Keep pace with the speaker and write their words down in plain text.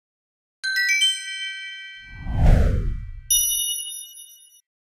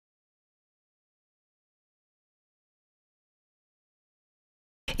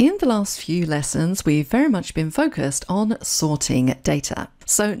In the last few lessons, we've very much been focused on sorting data.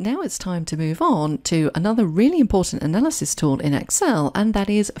 So now it's time to move on to another really important analysis tool in Excel, and that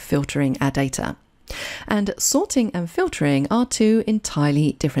is filtering our data. And sorting and filtering are two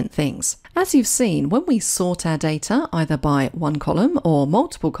entirely different things. As you've seen, when we sort our data either by one column or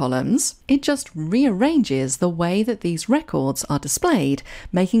multiple columns, it just rearranges the way that these records are displayed,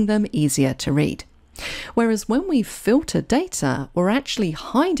 making them easier to read. Whereas when we filter data, we're actually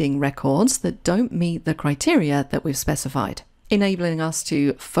hiding records that don't meet the criteria that we've specified, enabling us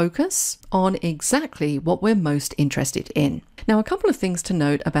to focus on exactly what we're most interested in. Now, a couple of things to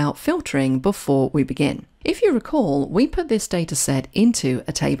note about filtering before we begin. If you recall, we put this data set into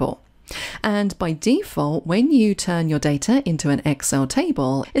a table. And by default, when you turn your data into an Excel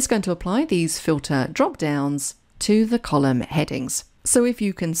table, it's going to apply these filter drop-downs to the column headings. So if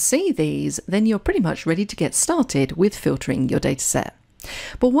you can see these, then you're pretty much ready to get started with filtering your data set.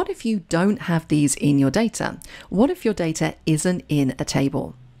 But what if you don't have these in your data? What if your data isn't in a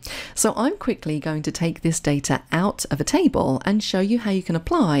table? So I'm quickly going to take this data out of a table and show you how you can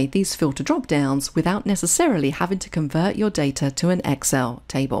apply these filter drop-downs without necessarily having to convert your data to an Excel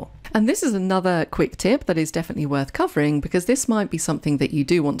table. And this is another quick tip that is definitely worth covering, because this might be something that you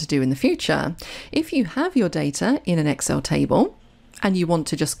do want to do in the future. If you have your data in an Excel table, and you want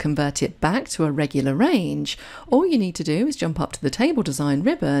to just convert it back to a regular range, all you need to do is jump up to the Table Design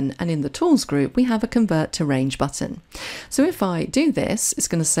ribbon, and in the Tools group, we have a Convert to Range button. So if I do this, it's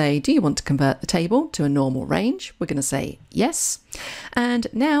going to say, do you want to convert the table to a normal range? We're going to say yes. And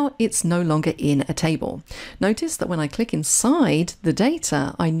now it's no longer in a table. Notice that when I click inside the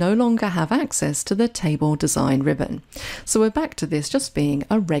data, I no longer have access to the Table Design ribbon. So we're back to this just being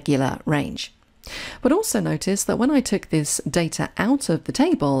a regular range. But also notice that when I took this data out of the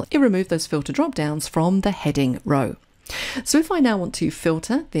table, it removed those filter drop-downs from the heading row. So if I now want to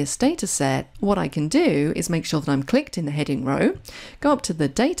filter this data set, what I can do is make sure that I'm clicked in the heading row, go up to the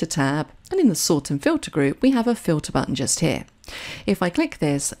Data tab, and in the Sort and Filter group, we have a filter button just here. If I click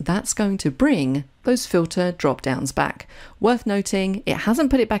this, that's going to bring those filter drop-downs back. Worth noting, it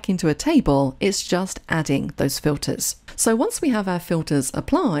hasn't put it back into a table, it's just adding those filters. So once we have our filters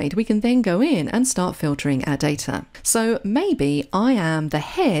applied, we can then go in and start filtering our data. So maybe I am the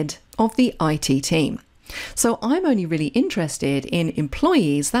head of the IT team. So I'm only really interested in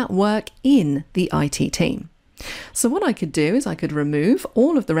employees that work in the IT team. So what I could do is I could remove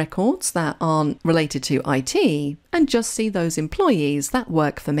all of the records that aren't related to IT and just see those employees that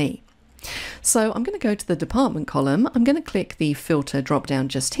work for me. So I'm going to go to the department column. I'm going to click the filter drop down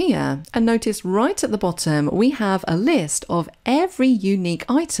just here, and notice right at the bottom we have a list of every unique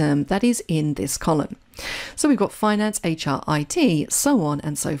item that is in this column. So we've got finance, HR, IT, so on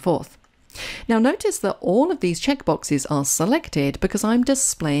and so forth. Now notice that all of these checkboxes are selected because I'm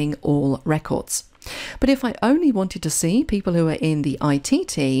displaying all records. But if I only wanted to see people who are in the IT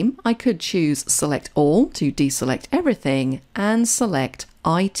team, I could choose Select All to deselect everything and select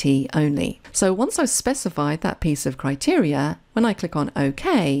IT only. So once I've specified that piece of criteria, when I click on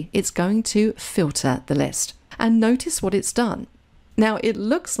OK, it's going to filter the list. And notice what it's done. Now it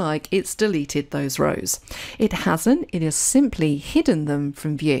looks like it's deleted those rows. It hasn't, it has simply hidden them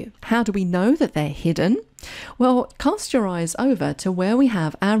from view. How do we know that they're hidden? Well, cast your eyes over to where we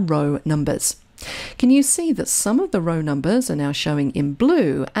have our row numbers. Can you see that some of the row numbers are now showing in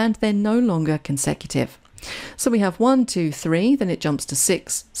blue and they're no longer consecutive? So we have 1, 2, 3, then it jumps to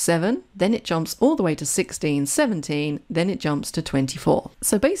 6, 7, then it jumps all the way to 16, 17, then it jumps to 24.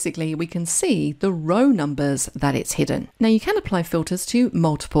 So basically we can see the row numbers that it's hidden. Now you can apply filters to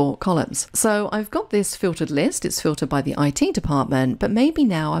multiple columns. So I've got this filtered list, it's filtered by the IT department, but maybe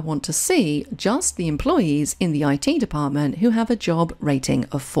now I want to see just the employees in the IT department who have a job rating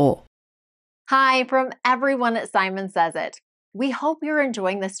of 4. Hi, from everyone at Simon Says It. We hope you're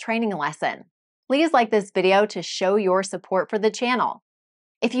enjoying this training lesson. Please like this video to show your support for the channel.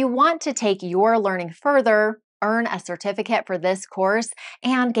 If you want to take your learning further, earn a certificate for this course,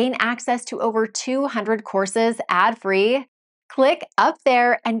 and gain access to over 200 courses ad-free, click up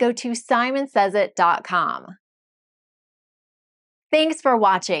there and go to simonsaysit.com. Thanks for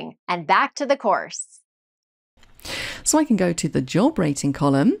watching, and back to the course. So I can go to the job rating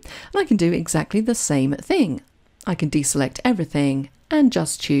column and I can do exactly the same thing. I can deselect everything and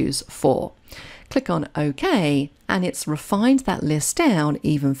just choose 4. Click on OK, and it's refined that list down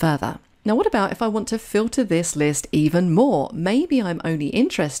even further. Now what about if I want to filter this list even more? Maybe I'm only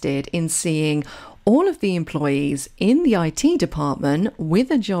interested in seeing all of the employees in the IT department with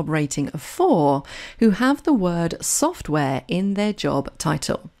a job rating of 4 who have the word software in their job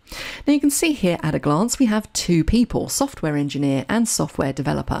title. Now you can see here at a glance we have two people, software engineer and software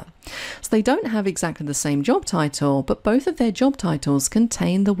developer. So they don't have exactly the same job title, but both of their job titles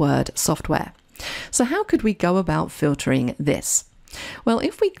contain the word software. So how could we go about filtering this? Well,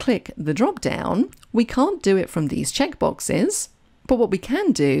 if we click the drop down, we can't do it from these checkboxes, but what we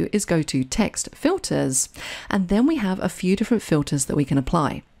can do is go to text filters, and then we have a few different filters that we can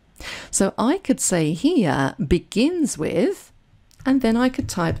apply. So I could say here begins with, and then I could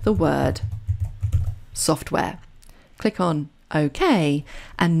type the word software. Click on OK,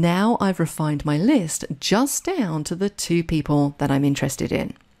 and now I've refined my list just down to the two people that I'm interested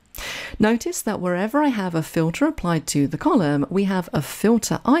in. Notice that wherever I have a filter applied to the column, we have a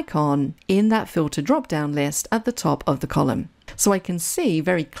filter icon in that filter drop-down list at the top of the column. So I can see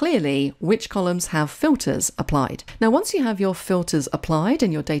very clearly which columns have filters applied. Now, once you have your filters applied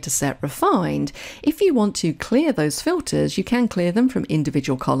and your data set refined, if you want to clear those filters, you can clear them from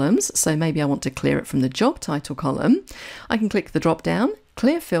individual columns. So maybe I want to clear it from the job title column. I can click the drop down,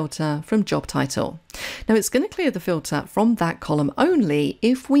 clear filter from job title. Now it's going to clear the filter from that column only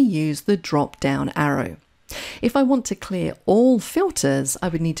if we use the drop down arrow. If I want to clear all filters, I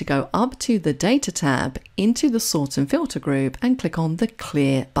would need to go up to the Data tab into the Sort and Filter group and click on the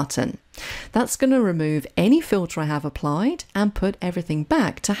Clear button. That's going to remove any filter I have applied and put everything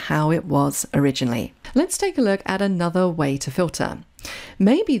back to how it was originally. Let's take a look at another way to filter.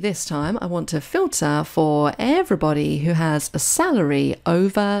 Maybe this time I want to filter for everybody who has a salary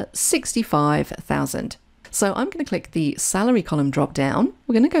over 65,000. So I'm going to click the salary column drop down.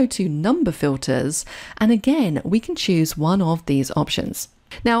 We're going to go to number filters, and again we can choose one of these options.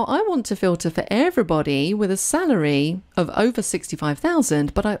 Now I want to filter for everybody with a salary of over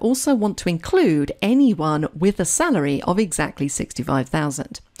 65,000, but I also want to include anyone with a salary of exactly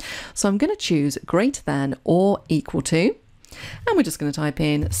 65,000. So I'm going to choose greater than or equal to, and we're just going to type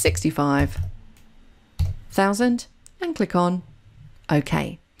in 65,000 and click on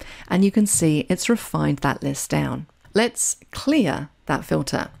OK. And you can see it's refined that list down. Let's clear that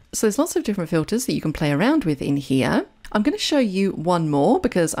filter. So there's lots of different filters that you can play around with in here. I'm going to show you one more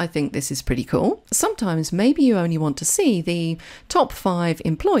because I think this is pretty cool. Sometimes maybe you only want to see the top 5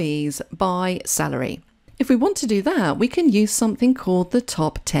 employees by salary. If we want to do that, we can use something called the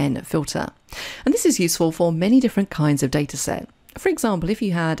top 10 filter. And this is useful for many different kinds of data set. For example, if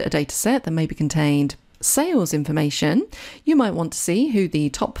you had a data set that maybe contained sales information, you might want to see who the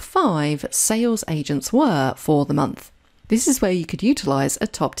top 5 sales agents were for the month. This is where you could utilize a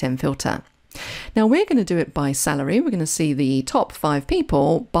top 10 filter. Now we're going to do it by salary. We're going to see the top 5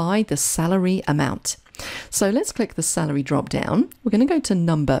 people by the salary amount. So let's click the salary drop down. We're going to go to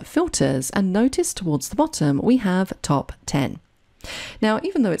number filters and notice towards the bottom we have top 10. Now,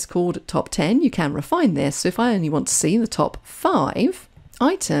 even though it's called top 10, you can refine this. So if I only want to see the top 5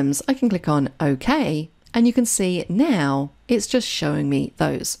 items, I can click on OK, and you can see now it's just showing me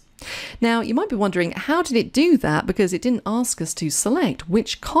those. Now you might be wondering, how did it do that? Because it didn't ask us to select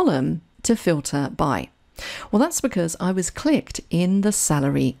which column to filter by. Well, that's because I was clicked in the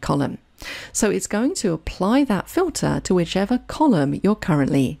salary column. So it's going to apply that filter to whichever column you're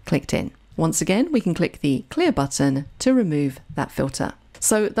currently clicked in. Once again, we can click the clear button to remove that filter.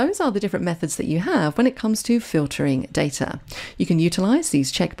 So those are the different methods that you have when it comes to filtering data. You can utilize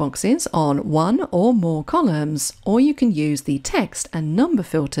these checkboxes on one or more columns, or you can use the text and number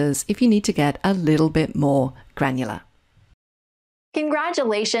filters if you need to get a little bit more granular.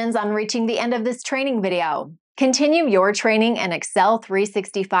 Congratulations on reaching the end of this training video. Continue your training in Excel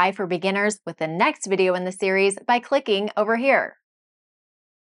 365 for beginners with the next video in the series by clicking over here.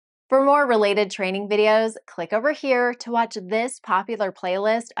 For more related training videos, click over here to watch this popular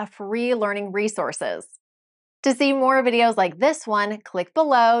playlist of free learning resources. To see more videos like this one, click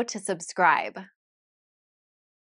below to subscribe.